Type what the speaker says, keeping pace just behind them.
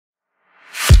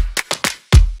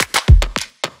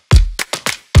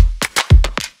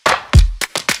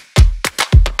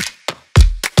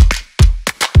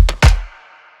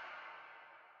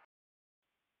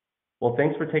Well,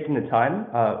 thanks for taking the time.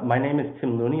 My name is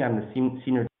Tim Looney. I'm the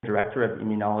Senior Director of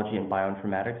Immunology and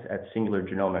Bioinformatics at Singular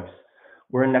Genomics.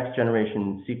 We're a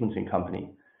next-generation sequencing company.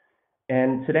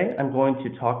 And today I'm going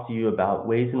to talk to you about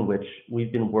ways in which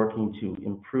we've been working to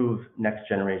improve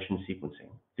next-generation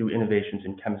sequencing through innovations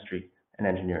in chemistry and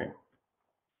engineering.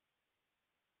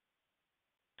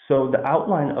 So the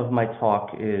outline of my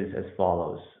talk is as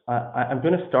follows. I'm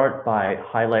going to start by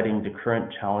highlighting the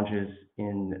current challenges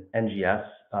in NGS,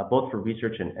 both for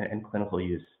research and clinical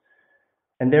use.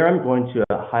 And there I'm going to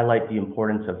highlight the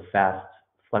importance of fast,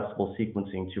 flexible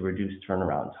sequencing to reduce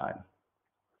turnaround time.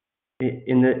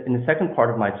 In the second part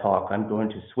of my talk, I'm going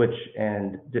to switch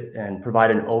and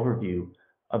provide an overview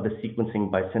of the sequencing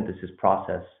by synthesis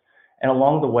process. And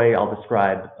along the way, I'll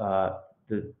describe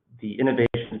the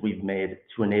innovations we've made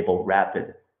to enable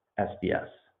rapid SBS.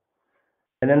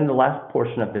 And then in the last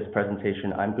portion of this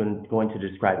presentation, I'm going to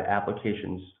describe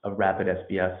applications of rapid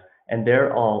SBS. And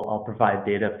there I'll provide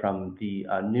data from the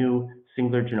new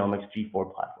Singular Genomics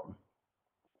G4 platform.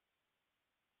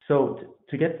 So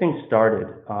to get things started,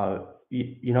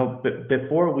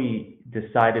 before we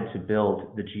decided to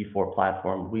build the G4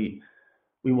 platform, we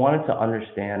wanted to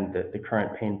understand the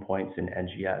current pain points in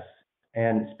NGS,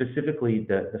 and specifically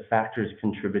the factors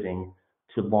contributing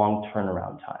to long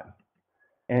turnaround time.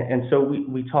 And so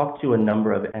we talked to a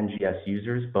number of NGS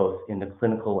users, both in the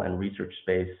clinical and research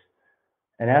space,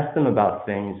 and asked them about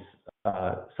things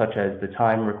such as the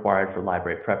time required for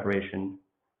library preparation,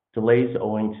 delays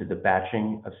owing to the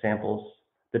batching of samples,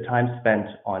 the time spent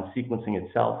on sequencing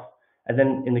itself, and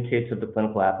then in the case of the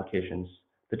clinical applications,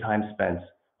 the time spent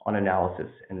on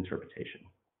analysis and interpretation.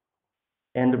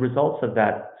 And the results of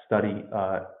that study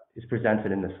is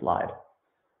presented in this slide.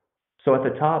 So at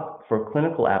the top, for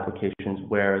clinical applications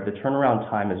where the turnaround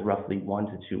time is roughly 1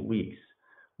 to 2 weeks,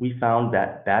 we found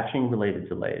that batching-related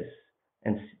delays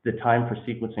and the time for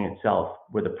sequencing itself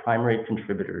were the primary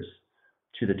contributors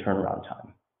to the turnaround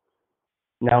time.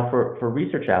 Now, for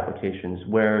research applications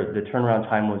where the turnaround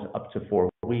time was up to 4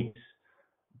 weeks,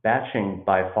 batching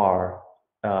by far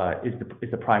is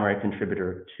the primary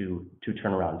contributor to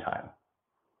turnaround time.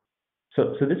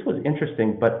 So this was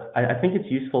interesting, but I think it's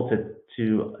useful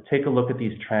to take a look at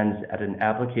these trends at an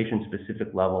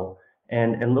application-specific level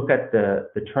and look at the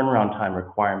turnaround time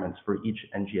requirements for each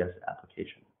NGS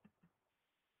application.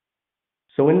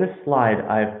 So in this slide,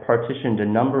 I've partitioned a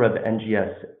number of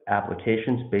NGS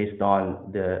applications based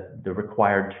on the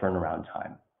required turnaround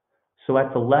time. So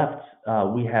at the left,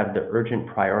 we have the urgent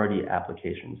priority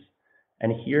applications.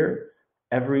 And here,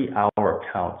 every hour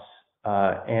counts.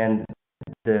 And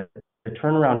the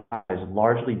turnaround time is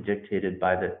largely dictated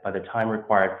by the time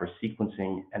required for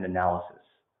sequencing and analysis.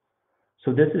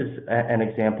 So this is an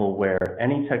example where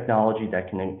any technology that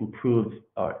can improve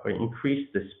or increase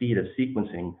the speed of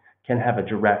sequencing can have a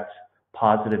direct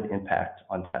positive impact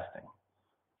on testing.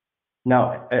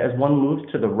 Now, as one moves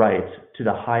to the right, to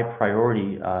the high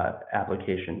priority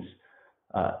applications,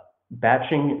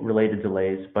 batching-related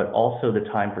delays, but also the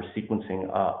time for sequencing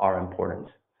are important.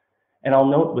 And I'll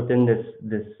note within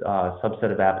this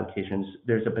subset of applications,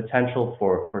 there's a potential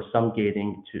for some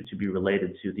gating to be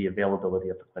related to the availability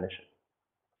of the clinician.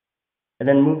 And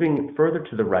then moving further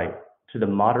to the right, to the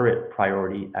moderate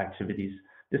priority activities,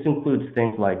 this includes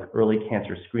things like early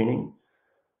cancer screening,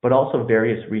 but also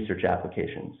various research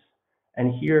applications.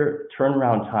 And here,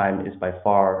 turnaround time is by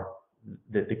far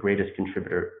the greatest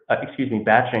contributor.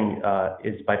 Batching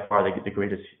is by far the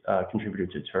greatest contributor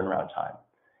to turnaround time.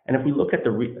 And if we look at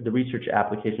the research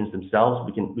applications themselves,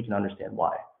 we can understand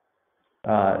why.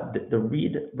 The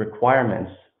read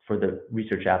requirements for the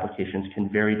research applications can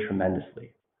vary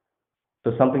tremendously.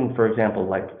 So something, for example,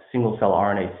 like single-cell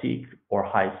RNA-seq or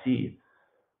Hi-C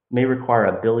may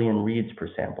require 1 billion reads per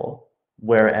sample,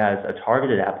 whereas a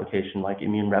targeted application like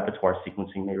immune repertoire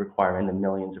sequencing may require in the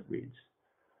millions of reads.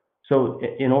 So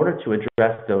in order to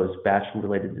address those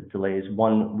batch-related delays,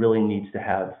 one really needs to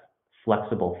have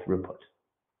flexible throughput.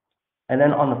 And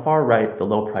then on the far right, the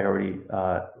low priority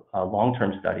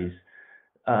long-term studies,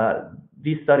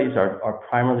 these studies are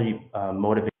primarily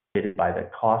motivated by the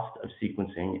cost of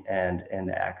sequencing and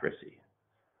the accuracy.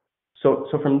 So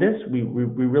from this, we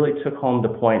really took home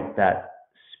the point that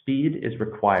speed is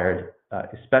required,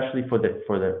 especially for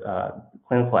the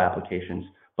clinical applications,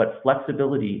 but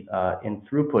flexibility in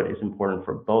throughput is important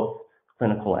for both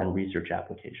clinical and research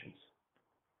applications.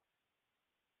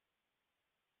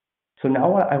 So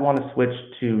now I want to switch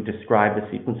to describe the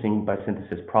sequencing by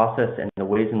synthesis process and the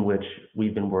ways in which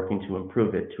we've been working to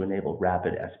improve it to enable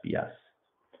rapid SBS.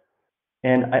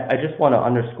 And I just want to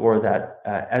underscore that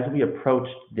as we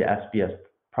approached the SBS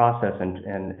process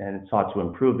and sought to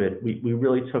improve it, we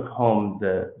really took home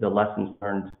the lessons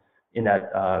learned in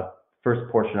that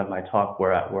first portion of my talk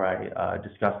where I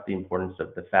discussed the importance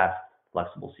of the fast,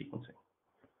 flexible sequencing.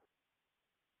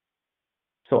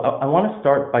 So I want to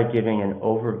start by giving an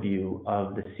overview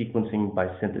of the sequencing by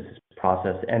synthesis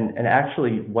process. And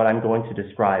actually, what I'm going to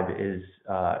describe is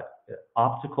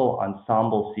optical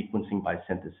ensemble sequencing by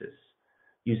synthesis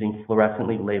using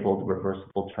fluorescently labeled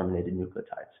reversible terminated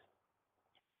nucleotides.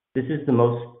 This is the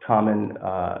most common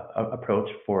approach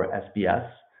for SBS.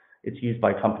 It's used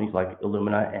by companies like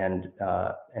Illumina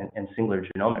and Singular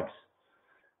Genomics.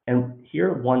 And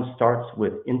here one starts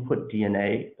with input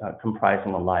DNA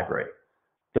comprising a library.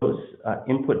 Those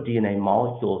input DNA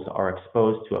molecules are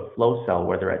exposed to a flow cell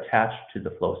where they're attached to the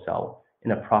flow cell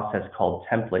in a process called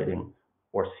templating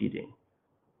or seeding.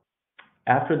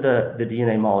 After the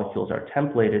DNA molecules are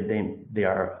templated, they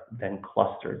are then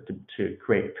clustered to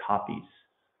create copies.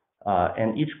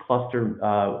 And each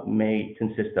cluster may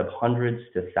consist of hundreds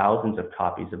to thousands of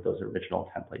copies of those original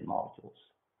template molecules.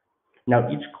 Now,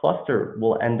 each cluster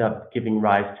will end up giving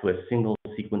rise to a single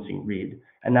sequencing read,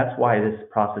 and that's why this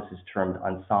process is termed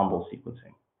ensemble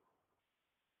sequencing.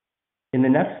 In the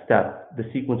next step, the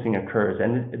sequencing occurs,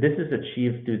 and this is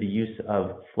achieved through the use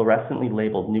of fluorescently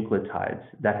labeled nucleotides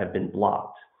that have been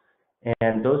blocked.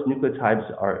 And those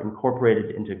nucleotides are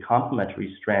incorporated into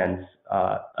complementary strands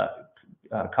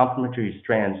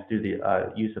through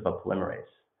the use of a polymerase.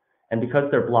 And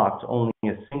because they're blocked, only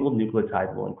a single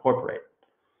nucleotide will incorporate.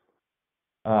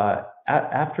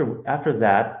 After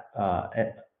that,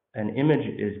 an image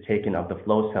is taken of the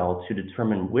flow cell to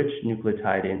determine which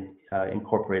nucleotide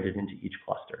incorporated into each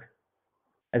cluster.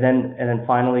 And then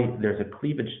finally, there's a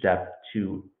cleavage step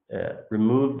to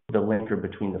remove the linker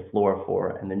between the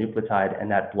fluorophore and the nucleotide and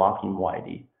that blocking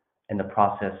moiety, and the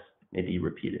process may be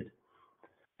repeated.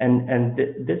 And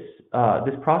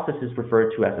this process is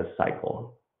referred to as a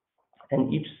cycle.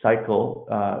 And each cycle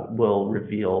will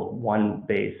reveal one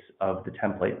base of the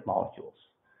template molecules.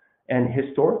 And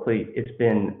historically, it's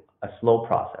been a slow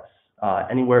process.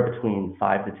 Anywhere between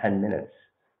 5 to 10 minutes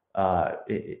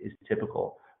is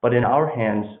typical. But in our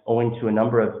hands, owing to a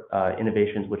number of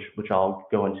innovations, which I'll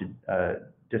go into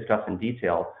discuss in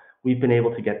detail, we've been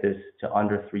able to get this to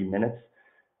under 3 minutes.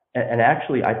 And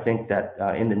actually, I think that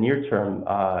in the near term,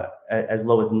 as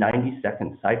low as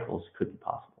 90-second cycles could be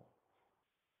possible.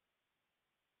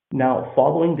 Now,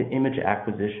 following the image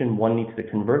acquisition, one needs to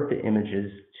convert the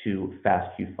images to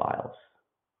FASTQ files.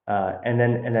 And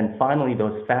then finally,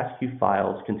 those FASTQ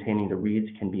files containing the reads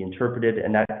can be interpreted,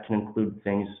 and that can include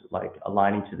things like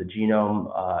aligning to the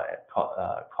genome,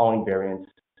 calling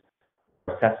variants,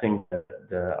 assessing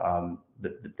the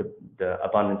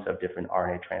abundance of different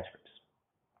RNA transcripts.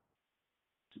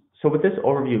 So with this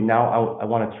overview, now I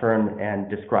want to turn and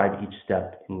describe each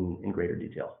step in greater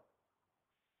detail.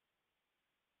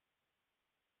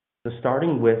 So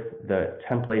starting with the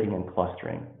templating and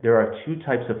clustering, there are two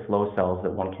types of flow cells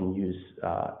that one can use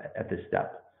at this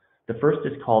step. The first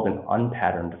is called an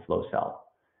unpatterned flow cell.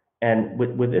 And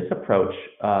with this approach,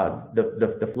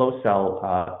 the flow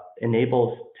cell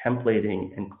enables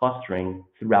templating and clustering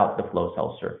throughout the flow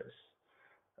cell surface.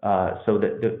 So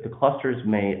that the clusters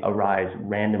may arise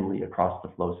randomly across the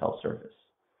flow cell surface.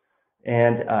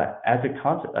 And as a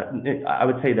concept, I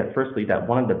would say that firstly, that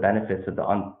one of the benefits of the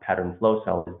unpatterned flow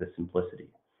cell is the simplicity.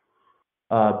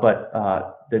 But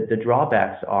the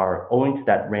drawbacks are owing to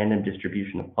that random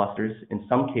distribution of clusters. In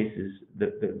some cases,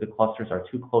 the clusters are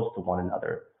too close to one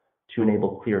another to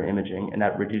enable clear imaging, and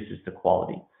that reduces the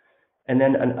quality. And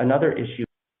then another issue,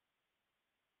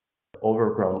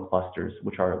 overgrown clusters,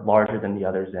 which are larger than the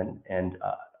others and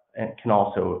can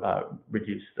also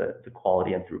reduce the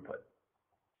quality and throughput.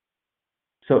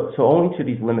 So owing to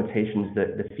these limitations,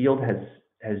 the field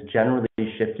has generally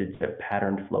shifted to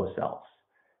patterned flow cells,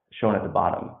 shown at the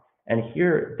bottom. And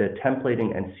here, the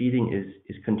templating and seeding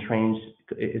is constrained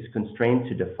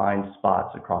to define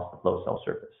spots across the flow cell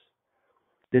surface.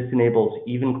 This enables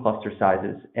even cluster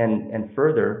sizes, and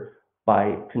further,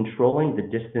 by controlling the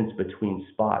distance between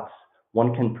spots,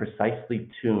 one can precisely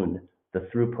tune the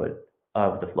throughput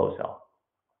of the flow cell.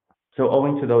 So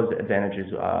owing to those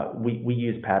advantages, we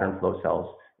use patterned flow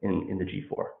cells in the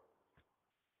G4.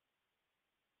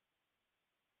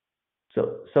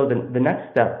 So the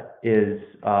next step is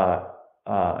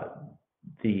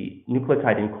the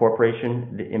nucleotide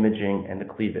incorporation, the imaging, and the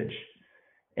cleavage.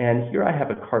 And here I have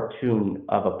a cartoon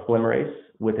of a polymerase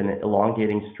with an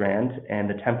elongating strand and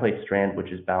the template strand,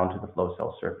 which is bound to the flow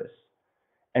cell surface.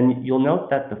 And you'll note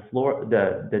that the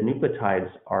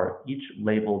nucleotides are each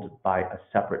labeled by a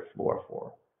separate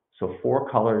fluorophore. So 4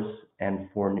 colors and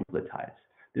 4 nucleotides.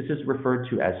 This is referred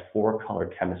to as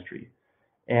four-color chemistry.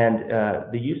 And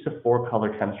the use of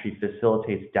four-color chemistry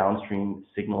facilitates downstream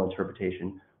signal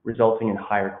interpretation, resulting in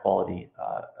higher quality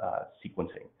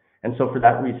sequencing. And so for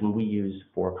that reason, we use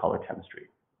four-color chemistry.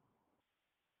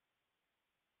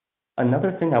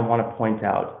 Another thing I want to point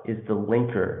out is the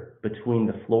linker between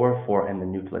the fluorophore and the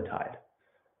nucleotide.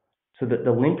 So that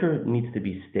the linker needs to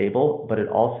be stable, but it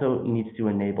also needs to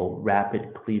enable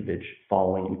rapid cleavage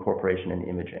following incorporation and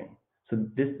imaging. So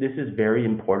this is very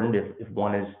important if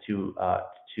one is to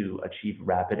achieve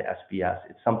rapid SBS.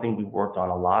 It's something we worked on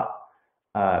a lot.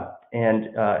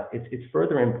 It's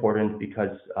further important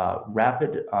because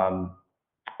rapid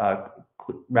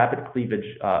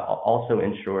cleavage also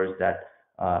ensures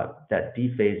that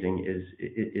dephasing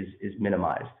is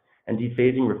minimized. And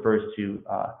dephasing refers to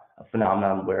a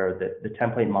phenomenon where the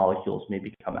template molecules may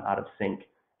become out of sync,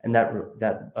 and that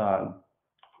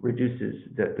reduces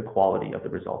the quality of the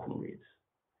resulting reads.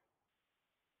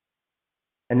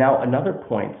 And now another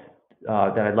point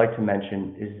that I'd like to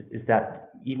mention is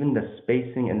that even the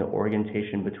spacing and the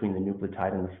orientation between the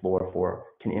nucleotide and the fluorophore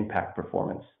can impact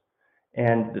performance.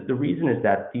 And the reason is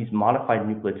that these modified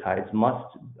nucleotides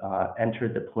must enter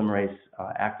the polymerase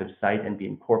active site and be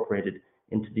incorporated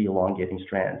into the elongating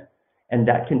strand. And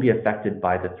that can be affected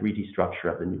by the 3D structure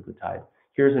of the nucleotide.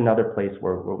 Here's another place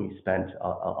where we spent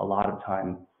a lot of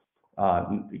time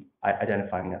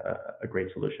identifying a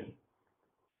great solution.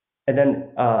 And then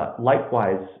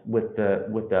likewise, with the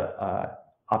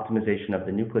optimization of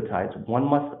the nucleotides, one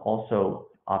must also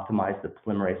optimize the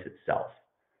polymerase itself.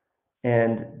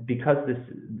 And because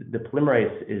the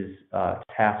polymerase is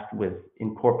tasked with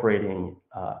incorporating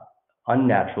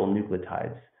unnatural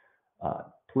nucleotides,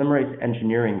 polymerase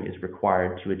engineering is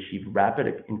required to achieve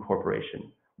rapid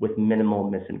incorporation with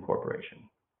minimal misincorporation.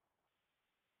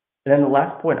 And then the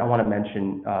last point I want to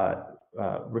mention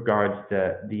regards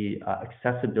the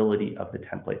accessibility of the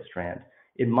template strand.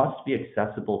 It must be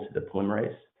accessible to the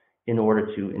polymerase in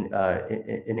order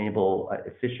to enable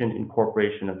efficient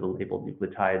incorporation of the labeled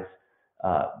nucleotides,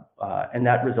 and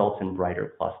that results in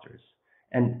brighter clusters.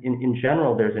 And in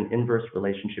general, there's an inverse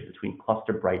relationship between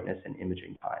cluster brightness and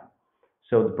imaging time.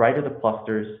 So the brighter the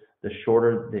clusters, the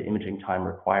shorter the imaging time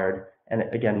required. And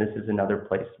again, this is another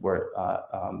place where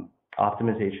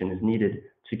optimization is needed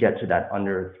to get to that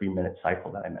under 3-minute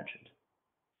cycle that I mentioned.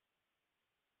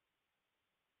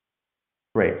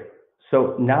 Great.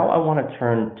 So now I want to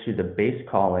turn to the base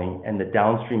calling and the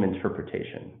downstream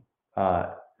interpretation.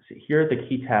 So here the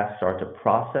key tasks are to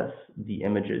process the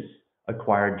images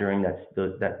acquired during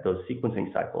those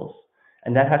sequencing cycles,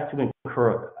 and that has to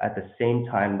occur at the same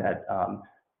time that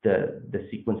the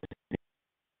sequencing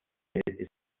is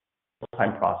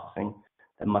real-time processing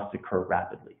that must occur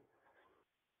rapidly.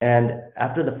 And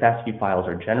after the FASTQ files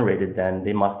are generated, then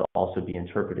they must also be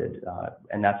interpreted,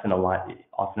 and that's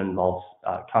often involves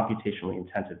computationally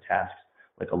intensive tasks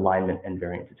like alignment and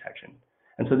variant detection.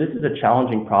 And so this is a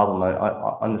challenging problem.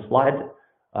 On the slide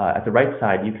at the right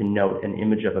side, you can note an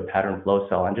image of a pattern flow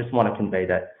cell. I just want to convey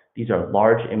that these are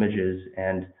large images,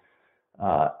 and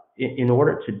in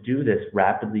order to do this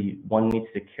rapidly, one needs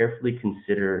to carefully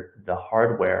consider the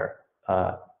hardware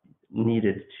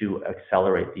needed to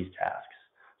accelerate these tasks.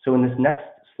 So in this next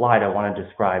slide, I want to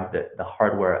describe the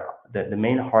hardware, the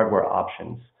main hardware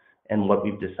options and what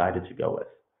we've decided to go with.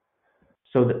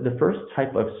 So the first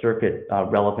type of circuit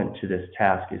relevant to this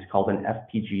task is called an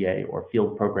FPGA, or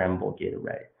Field Programmable Gate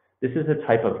Array. This is a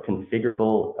type of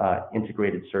configurable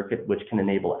integrated circuit which can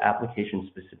enable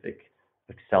application-specific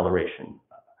acceleration.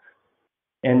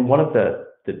 And one of the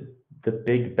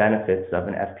big benefits of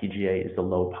an FPGA is the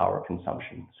low power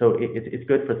consumption. So it's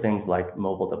good for things like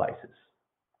mobile devices.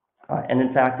 And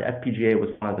in fact, FPGA was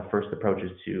one of the first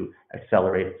approaches to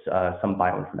accelerate some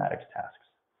bioinformatics tasks.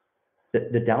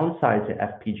 The downside to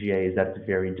FPGA is that it's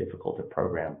very difficult to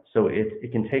program. So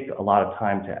it can take a lot of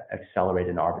time to accelerate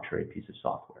an arbitrary piece of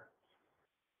software.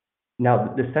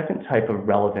 Now, the second type of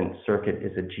relevant circuit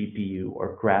is a GPU,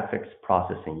 or graphics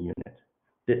processing unit.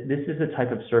 This is a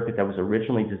type of circuit that was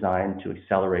originally designed to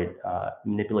accelerate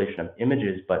manipulation of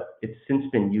images, but it's since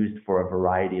been used for a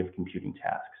variety of computing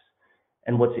tasks.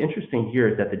 And what's interesting here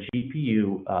is that the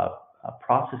GPU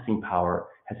processing power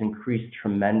has increased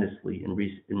tremendously in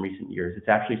recent years. It's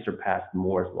actually surpassed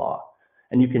Moore's law.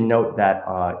 And you can note that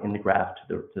in the graph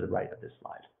to the right of this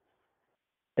slide.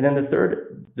 And then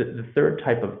the third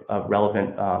type of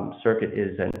relevant circuit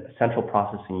is a central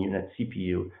processing unit,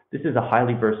 CPU. This is a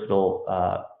highly versatile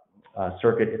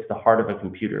circuit. It's the heart of a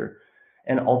computer.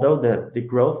 And although the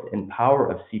growth in power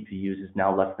of CPUs is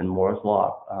now less than Moore's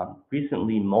law,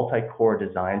 recently multi-core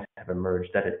designs have emerged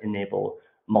that enable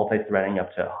multi-threading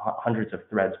up to hundreds of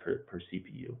threads per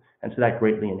CPU. And so that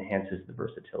greatly enhances the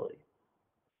versatility.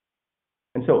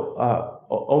 And so,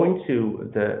 owing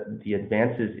to the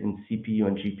advances in CPU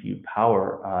and GPU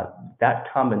power,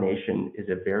 that combination is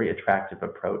a very attractive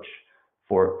approach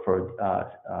for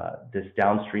this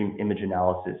downstream image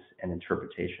analysis and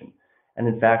interpretation. And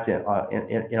in fact,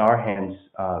 in our hands,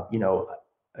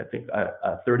 I think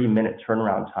a 30-minute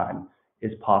turnaround time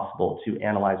is possible to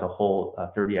analyze a whole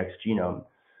 30x genome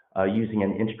using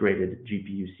an integrated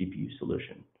GPU-CPU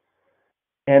solution.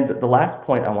 And the last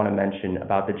point I want to mention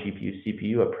about the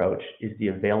GPU-CPU approach is the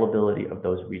availability of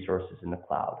those resources in the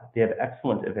cloud. They have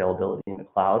excellent availability in the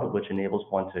cloud, which enables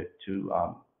one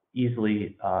to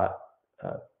easily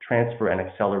transfer an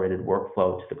accelerated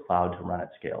workflow to the cloud to run at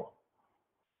scale.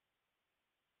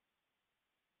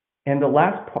 And the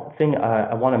last thing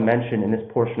I want to mention in this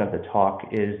portion of the talk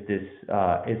is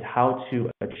how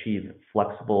to achieve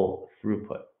flexible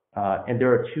throughput. And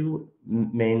there are two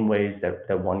main ways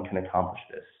that one can accomplish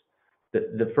this.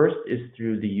 The first is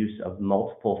through the use of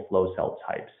multiple flow cell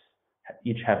types,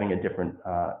 each having a different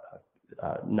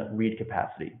read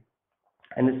capacity.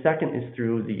 And the second is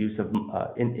through the use of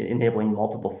enabling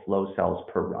multiple flow cells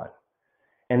per run.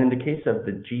 And in the case of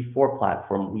the G4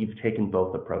 platform, we've taken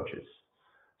both approaches.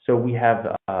 So we have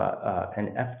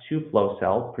an F2 flow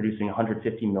cell producing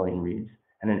 150 million reads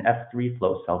and an F3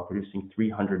 flow cell producing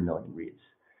 300 million reads.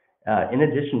 In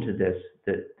addition to this,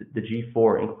 the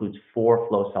G4 includes 4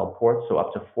 flow cell ports, so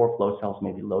up to 4 flow cells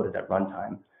may be loaded at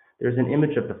runtime. There's an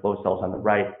image of the flow cells on the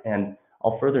right, and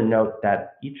I'll further note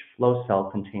that each flow cell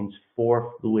contains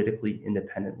 4 fluidically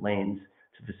independent lanes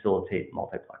to facilitate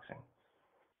multiplexing.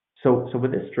 So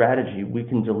with this strategy, we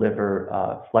can deliver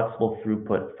flexible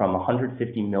throughput from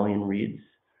 150 million reads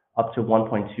up to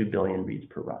 1.2 billion reads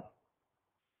per run.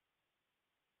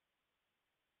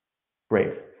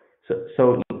 Great.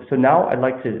 So now I'd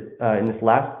like to, in this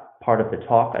last part of the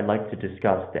talk, I'd like to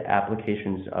discuss the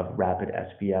applications of rapid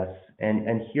SBS.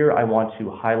 And here I want to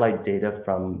highlight data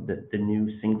from the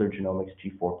new Singular Genomics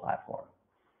G4 platform.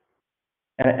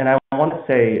 And I want to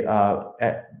say,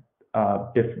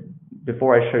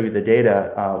 before I show you the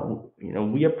data,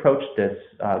 we approached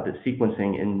the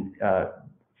sequencing in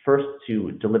first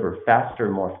to deliver faster,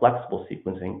 more flexible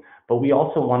sequencing, but we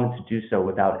also wanted to do so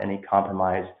without any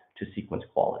compromise to sequence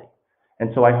quality. And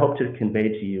so I hope to convey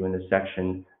to you in this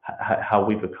section how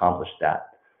we've accomplished that.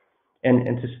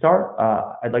 And to start,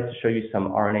 I'd like to show you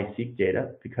some RNA-seq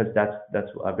data because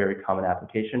that's a very common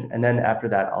application. And then after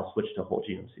that, I'll switch to whole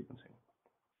genome sequencing.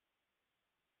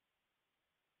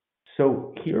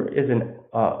 So here is an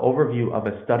overview of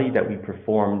a study that we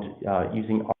performed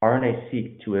using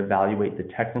RNA-seq to evaluate the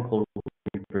technical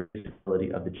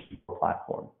reproducibility of the G4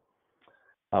 platform.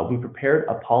 We prepared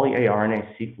a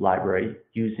poly-A-RNA-seq library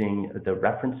using the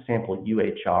reference sample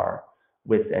UHR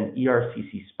with an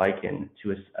ERCC spike-in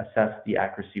to assess the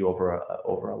accuracy over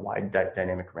a wide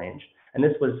dynamic range. And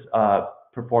this was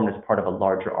performed as part of a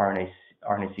larger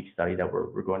RNA-seq study that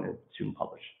we're going to soon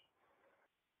publish.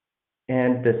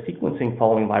 And the sequencing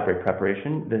following library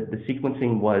preparation, the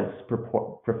sequencing was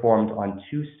performed on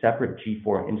 2 separate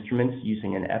G4 instruments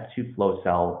using an F2 flow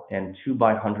cell and 2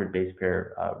 by 100 base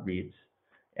pair reads.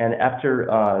 And after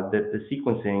the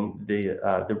sequencing,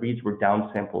 the reads were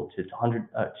downsampled to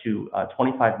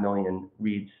 25 million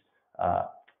reads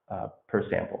per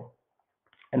sample.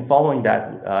 And following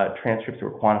that, transcripts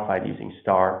were quantified using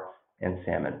STAR and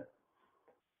Salmon.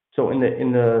 So in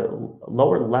the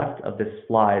lower left of this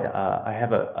slide, I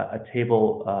have a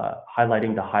table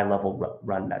highlighting the high-level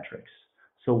run metrics.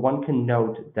 So one can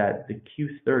note that the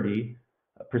Q30,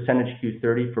 percentage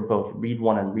Q30 for both read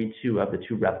 1 and read 2 of the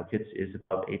 2 replicates is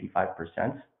about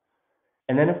 85%.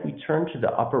 And then if we turn to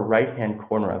the upper right-hand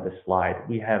corner of the slide,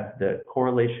 we have the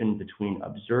correlation between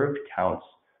observed counts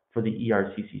for the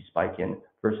ERCC spike-in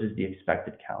versus the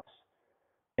expected counts.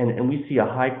 And we see a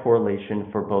high correlation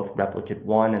for both replicate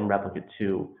 1 and replicate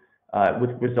 2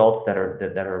 with results that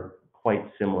are quite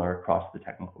similar across the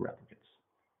technical replicates.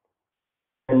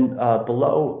 And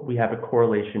below, we have a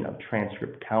correlation of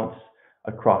transcript counts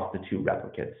across the 2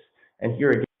 replicates. And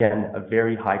here again, a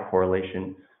very high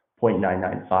correlation,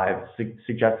 0.995,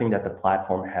 suggesting that the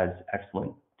platform has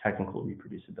excellent technical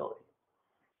reproducibility.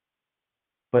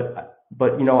 But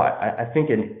I think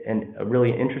a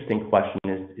really interesting question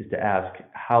is to ask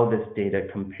how this data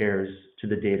compares to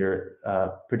the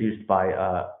data produced by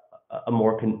a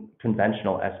more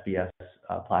conventional SBS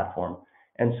platform.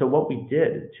 And so what we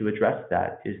did to address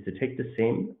that is to take the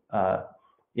same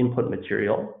input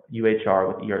material, UHR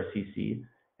with ERCC,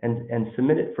 and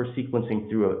submit it for sequencing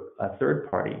through a third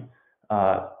party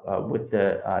with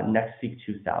the NextSeq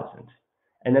 2000.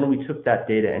 And then we took that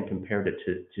data and compared it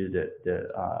to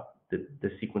the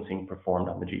sequencing performed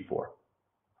on the G4.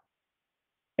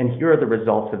 And here are the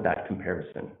results of that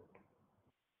comparison.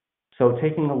 So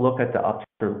taking a look at the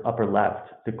upper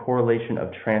left, the correlation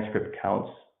of transcript counts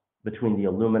between the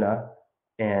Illumina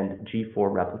and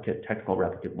G4 replicate, technical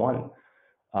replicate 1,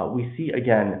 we see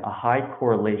again a high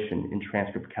correlation in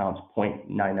transcript counts,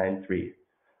 0.993.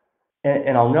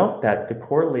 And I'll note that the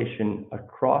correlation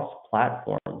across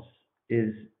platforms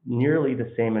is nearly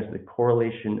the same as the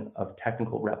correlation of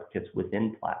technical replicates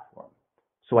within platforms.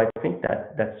 So I think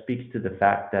that speaks to the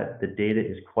fact that the data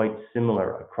is quite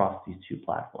similar across these two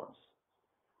platforms.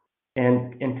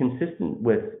 And consistent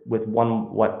with what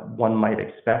one might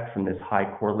expect from this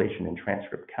high correlation in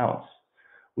transcript counts,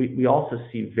 we also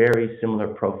see very similar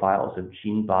profiles of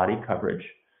gene body coverage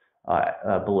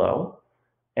below.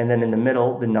 And then in the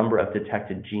middle, the number of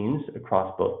detected genes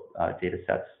across both data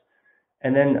sets.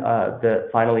 And then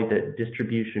finally, the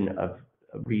distribution of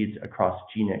reads across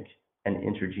genic and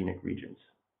intergenic regions.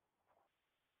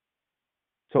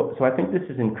 So I think this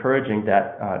is encouraging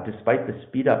that despite the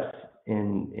speedups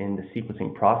in the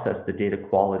sequencing process, the data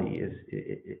quality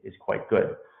is quite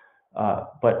good.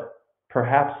 But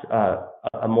perhaps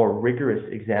a more rigorous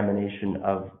examination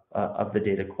of the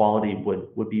data quality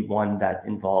would be one that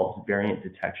involves variant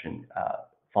detection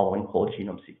following whole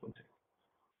genome sequencing.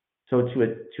 So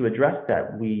to address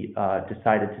that, we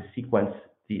decided to sequence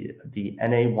the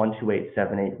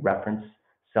NA12878 reference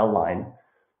cell line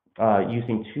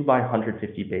using 2 by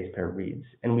 150 base pair reads.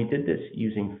 And we did this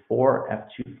using 4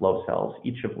 F2 flow cells,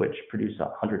 each of which produce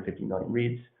 150 million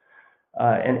reads,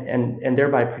 and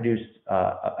thereby produced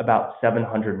about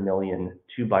 700 million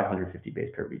 2 by 150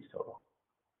 base pair reads total.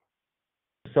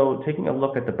 So taking a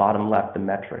look at the bottom left, the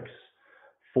metrics,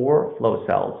 4 flow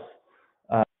cells,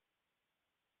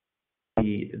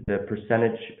 the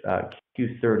percentage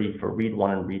Q30 for read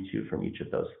 1 and read 2 from each of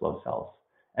those flow cells.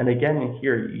 And again,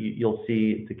 here you'll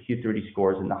see the Q30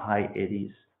 scores in the high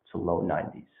 80s to low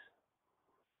 90s.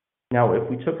 Now, if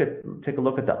we take a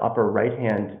look at the upper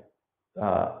right-hand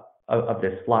of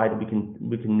this slide, we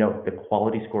can note the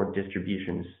quality score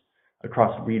distributions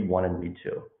across read 1 and read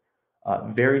 2.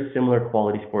 Very similar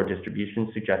quality score distributions,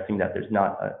 suggesting that there's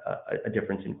not a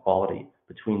difference in quality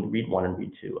between read 1 and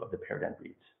read 2 of the paired end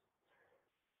reads.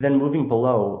 Then moving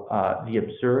below, the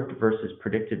observed versus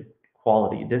predicted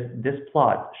quality. This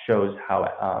plot shows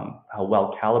how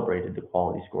well calibrated the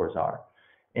quality scores are.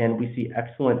 And we see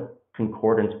excellent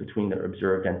concordance between the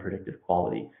observed and predicted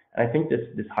quality. And I think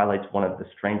this highlights one of the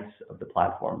strengths of the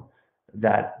platform,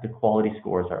 that the quality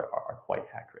scores are quite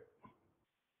accurate.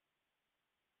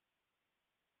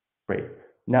 Great.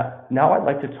 Now I'd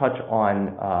like to touch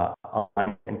on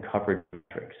alignment and coverage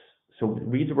metrics. So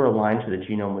reads were aligned to the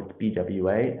genome with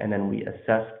BWA, and then we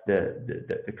assessed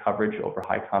the coverage over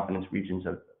high confidence regions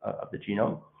of the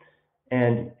genome.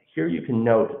 And here you can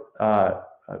note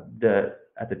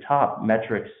at the top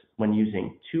metrics when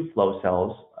using 2 flow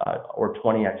cells or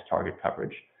 20x target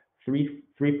coverage, 3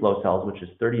 flow cells, which is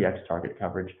 30x target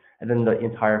coverage, and then the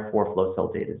entire 4 flow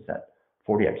cell data set,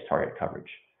 40x target coverage.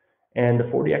 And the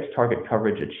 40x target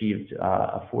coverage achieved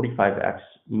a 45x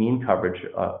mean coverage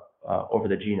over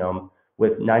the genome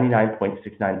with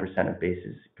 99.69% of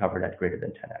bases covered at greater than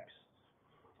 10x.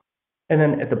 And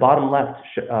then at the bottom left,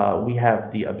 we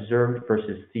have the observed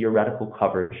versus theoretical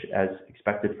coverage as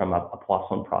expected from a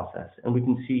Poisson process. And we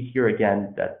can see here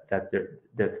again that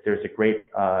there's a great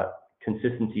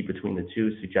consistency between the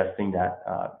two, suggesting that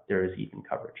there is even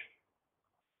coverage.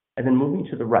 And then moving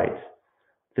to the right,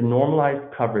 the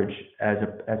normalized coverage as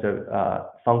a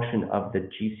function of the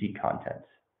GC content.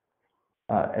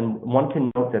 And one can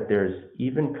note that there's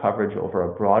even coverage over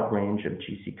a broad range of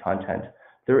GC content.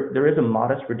 There is a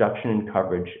modest reduction in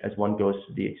coverage as one goes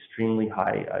to the extremely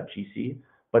high GC,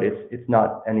 but it's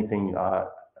not anything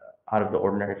out of the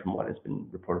ordinary from what has been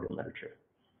reported in literature.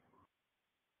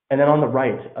 And then on the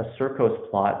right, a Circos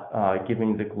plot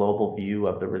giving the global view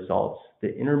of the results.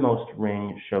 The innermost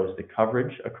ring shows the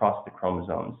coverage across the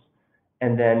chromosomes,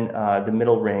 and then the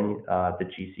middle ring, the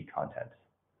GC content.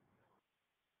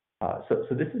 So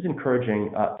this is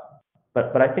encouraging,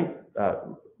 but I think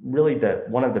really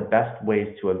one of the best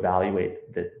ways to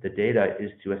evaluate the data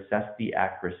is to assess the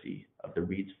accuracy of the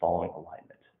reads following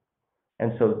alignment.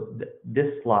 And so this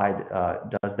slide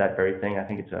does that very thing. I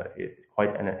think it's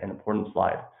quite an important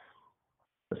slide.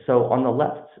 So on the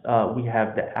left, we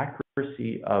have the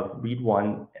accuracy of read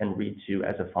 1 and read 2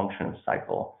 as a function of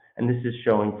cycle. And this is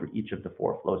showing for each of the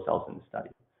 4 flow cells in the study.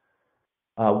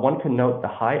 One can note the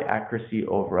high accuracy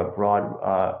over a broad,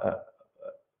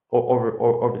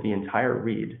 over the entire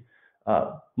read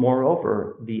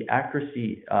Moreover, the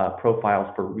accuracy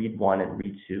profiles for read 1 and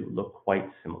read 2 look quite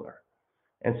similar.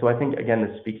 And so I think, again,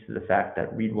 this speaks to the fact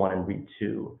that read 1 and read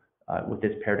 2 with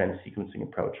this paradigm sequencing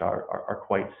approach are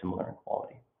quite similar in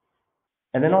quality.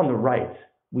 And then on the right,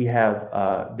 we have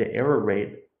the error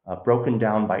rate broken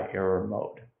down by error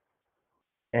mode.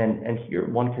 And here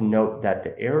one can note that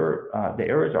the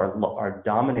errors are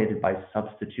dominated by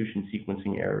substitution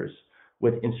sequencing errors,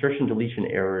 with insertion deletion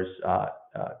errors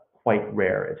quite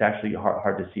rare. It's actually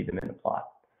hard to see them in the plot.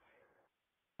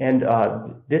 And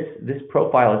this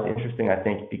profile is interesting, I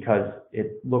think, because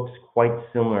it looks quite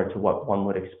similar to what one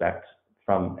would expect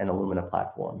from an Illumina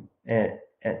platform.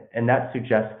 And that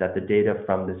suggests that the data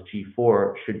from this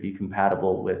G4 should be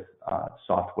compatible with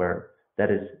software that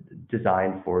is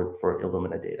designed for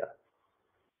Illumina data.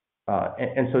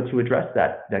 And so to address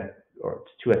or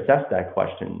to assess that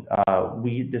question,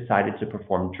 we decided to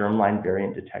perform germline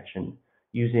variant detection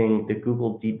using the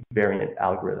Google Deep Variant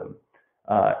algorithm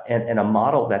and a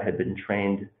model that had been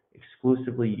trained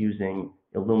exclusively using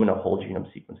Illumina whole genome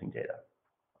sequencing data.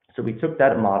 So we took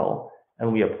that model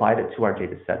and we applied it to our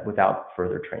data set without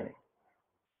further training.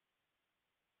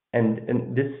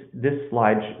 And this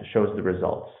slide shows the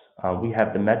results. We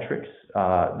have the metrics,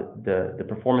 the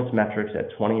performance metrics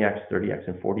at 20x, 30x,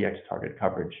 and 40x target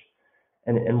coverage.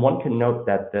 And one can note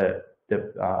that the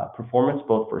performance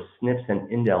both for SNPs and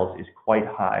indels is quite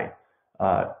high,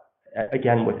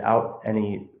 again, without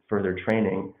any further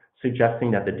training, suggesting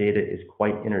that the data is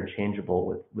quite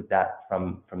interchangeable with that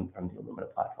from the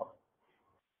Illumina platform.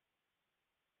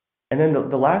 And then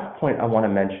the last point I want to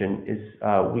mention is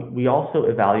we also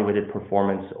evaluated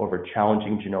performance over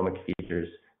challenging genomic features.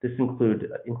 This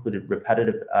included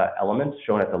repetitive elements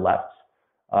shown at the left,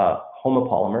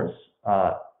 homopolymers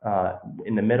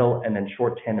in the middle, and then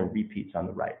short tandem repeats on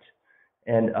the right.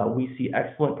 And we see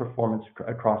excellent performance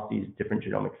across these different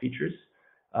genomic features.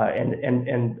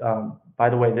 By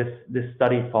the way, this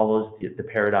study follows the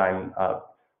paradigm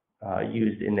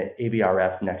used in the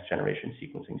ABRF next generation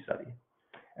sequencing study.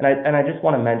 And I just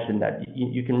want to mention that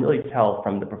you can really tell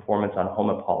from the performance on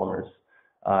homopolymers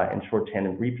and short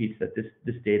tandem repeats that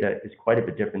this data is quite a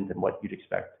bit different than what you'd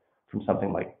expect from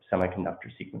something like semiconductor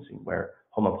sequencing, where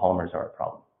homopolymers are a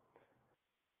problem.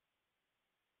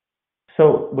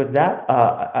 So with that,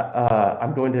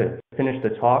 I'm going to finish the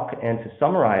talk. And to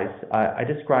summarize, I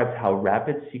described how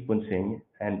rapid sequencing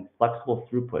and flexible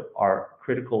throughput are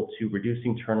critical to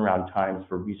reducing turnaround times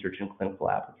for research and clinical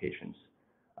applications.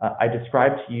 I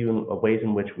described to you ways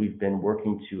in which we've been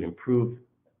working to improve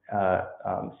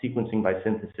sequencing by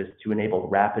synthesis to enable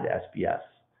rapid SBS.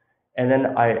 And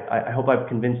then I hope I've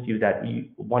convinced you that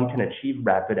one can achieve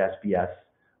rapid SBS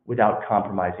without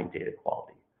compromising data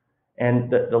quality. And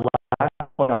the last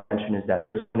point I'll mention is that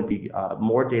there's going to be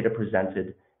more data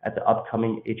presented at the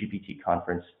upcoming AGBT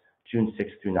conference, June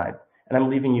 6th through 9th. And I'm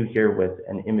leaving you here with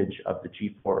an image of the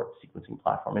G4 sequencing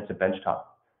platform. It's a benchtop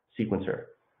sequencer.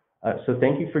 So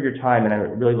thank you for your time, and I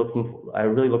really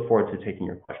look forward to taking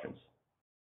your questions.